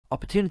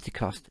Opportunity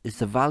cost is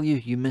the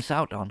value you miss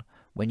out on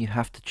when you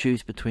have to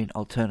choose between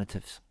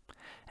alternatives.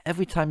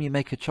 Every time you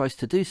make a choice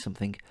to do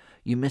something,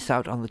 you miss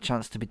out on the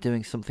chance to be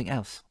doing something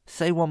else.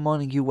 Say one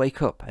morning you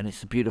wake up and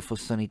it's a beautiful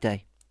sunny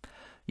day.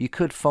 You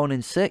could phone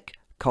in sick,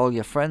 call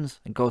your friends,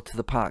 and go to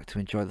the park to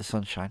enjoy the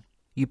sunshine.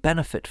 You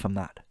benefit from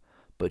that,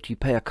 but you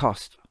pay a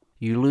cost.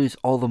 You lose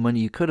all the money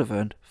you could have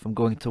earned from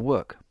going to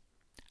work.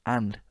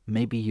 And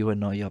maybe you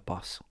annoy your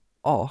boss.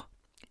 Or,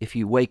 if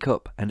you wake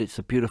up and it's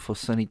a beautiful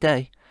sunny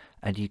day,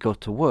 and you go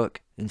to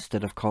work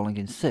instead of calling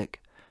in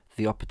sick,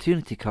 the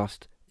opportunity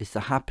cost is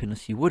the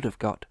happiness you would have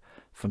got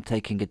from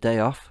taking a day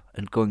off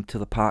and going to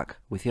the park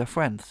with your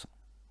friends.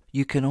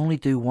 You can only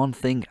do one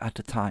thing at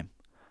a time,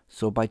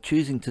 so by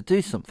choosing to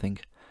do something,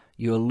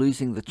 you are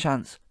losing the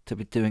chance to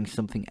be doing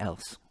something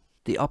else.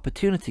 The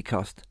opportunity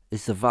cost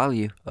is the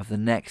value of the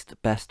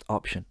next best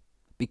option,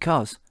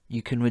 because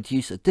you can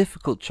reduce a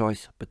difficult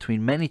choice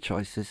between many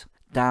choices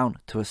down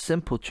to a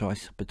simple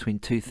choice between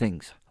two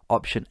things,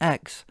 option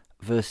X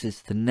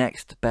versus the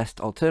next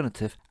best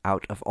alternative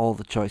out of all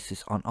the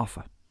choices on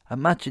offer.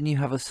 Imagine you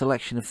have a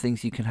selection of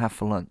things you can have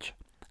for lunch,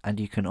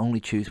 and you can only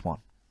choose one.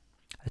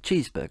 A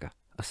cheeseburger,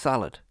 a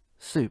salad,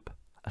 soup,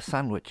 a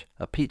sandwich,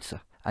 a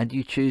pizza, and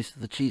you choose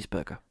the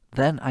cheeseburger.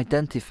 Then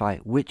identify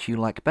which you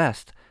like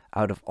best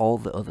out of all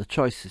the other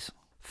choices.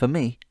 For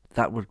me,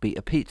 that would be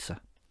a pizza.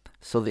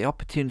 So the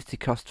opportunity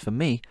cost for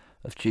me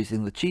of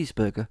choosing the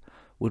cheeseburger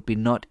would be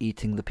not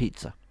eating the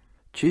pizza.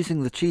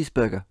 Choosing the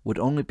cheeseburger would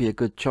only be a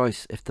good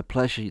choice if the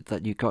pleasure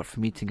that you got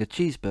from eating a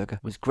cheeseburger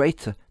was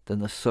greater than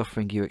the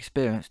suffering you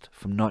experienced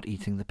from not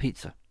eating the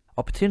pizza.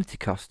 Opportunity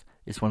cost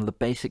is one of the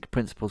basic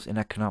principles in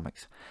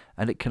economics,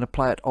 and it can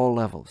apply at all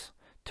levels,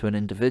 to an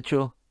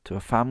individual, to a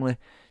family,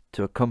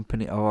 to a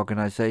company or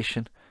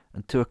organization,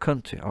 and to a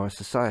country or a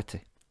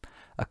society.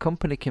 A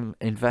company can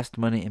invest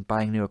money in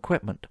buying new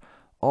equipment,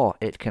 or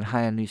it can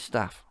hire new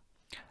staff.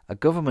 A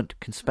government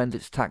can spend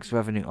its tax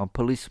revenue on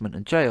policemen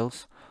and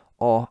jails,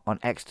 or on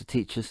extra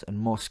teachers and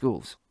more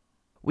schools.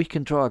 We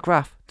can draw a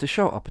graph to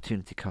show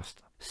opportunity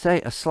cost.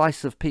 Say a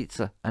slice of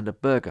pizza and a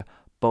burger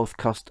both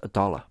cost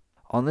 $1.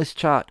 On this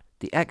chart,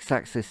 the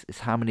x-axis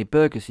is how many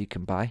burgers you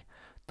can buy,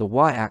 the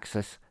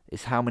y-axis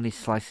is how many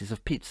slices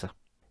of pizza.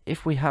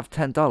 If we have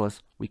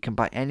 $10, we can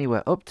buy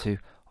anywhere up to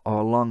or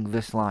along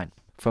this line,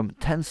 from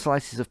 10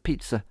 slices of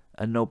pizza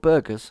and no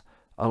burgers,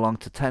 along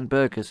to 10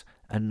 burgers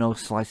and no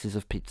slices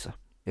of pizza.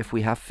 If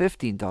we have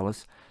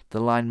 $15, the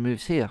line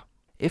moves here.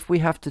 If we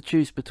have to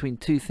choose between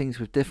two things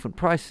with different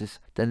prices,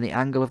 then the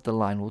angle of the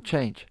line will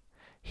change.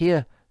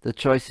 Here, the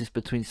choice is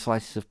between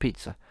slices of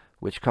pizza,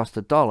 which cost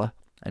 $1,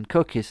 and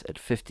cookies at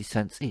 50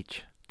 cents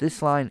each.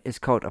 This line is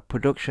called a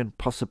production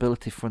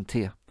possibility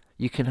frontier.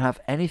 You can have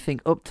anything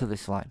up to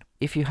this line.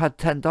 If you had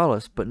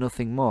 $10 but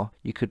nothing more,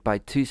 you could buy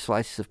 2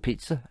 slices of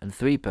pizza and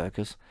 3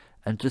 burgers,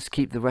 and just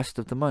keep the rest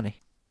of the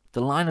money. The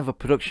line of a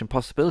production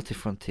possibility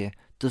frontier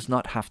does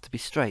not have to be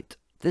straight.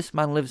 This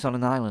man lives on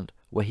an island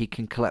where he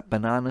can collect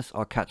bananas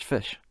or catch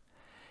fish.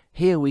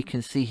 Here we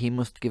can see he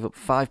must give up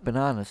 5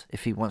 bananas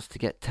if he wants to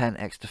get 10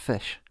 extra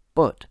fish.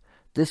 But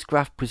this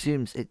graph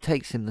presumes it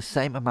takes him the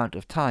same amount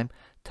of time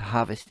to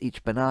harvest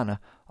each banana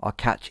or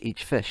catch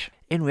each fish.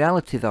 In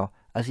reality though,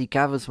 as he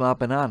gathers more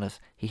bananas,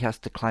 he has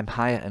to climb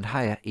higher and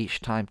higher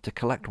each time to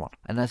collect one.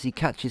 And as he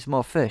catches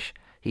more fish,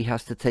 he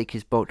has to take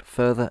his boat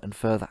further and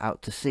further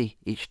out to sea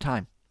each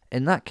time.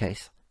 In that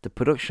case, the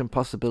production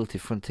possibility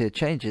frontier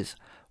changes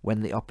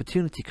when the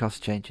opportunity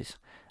cost changes,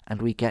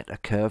 and we get a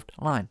curved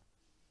line.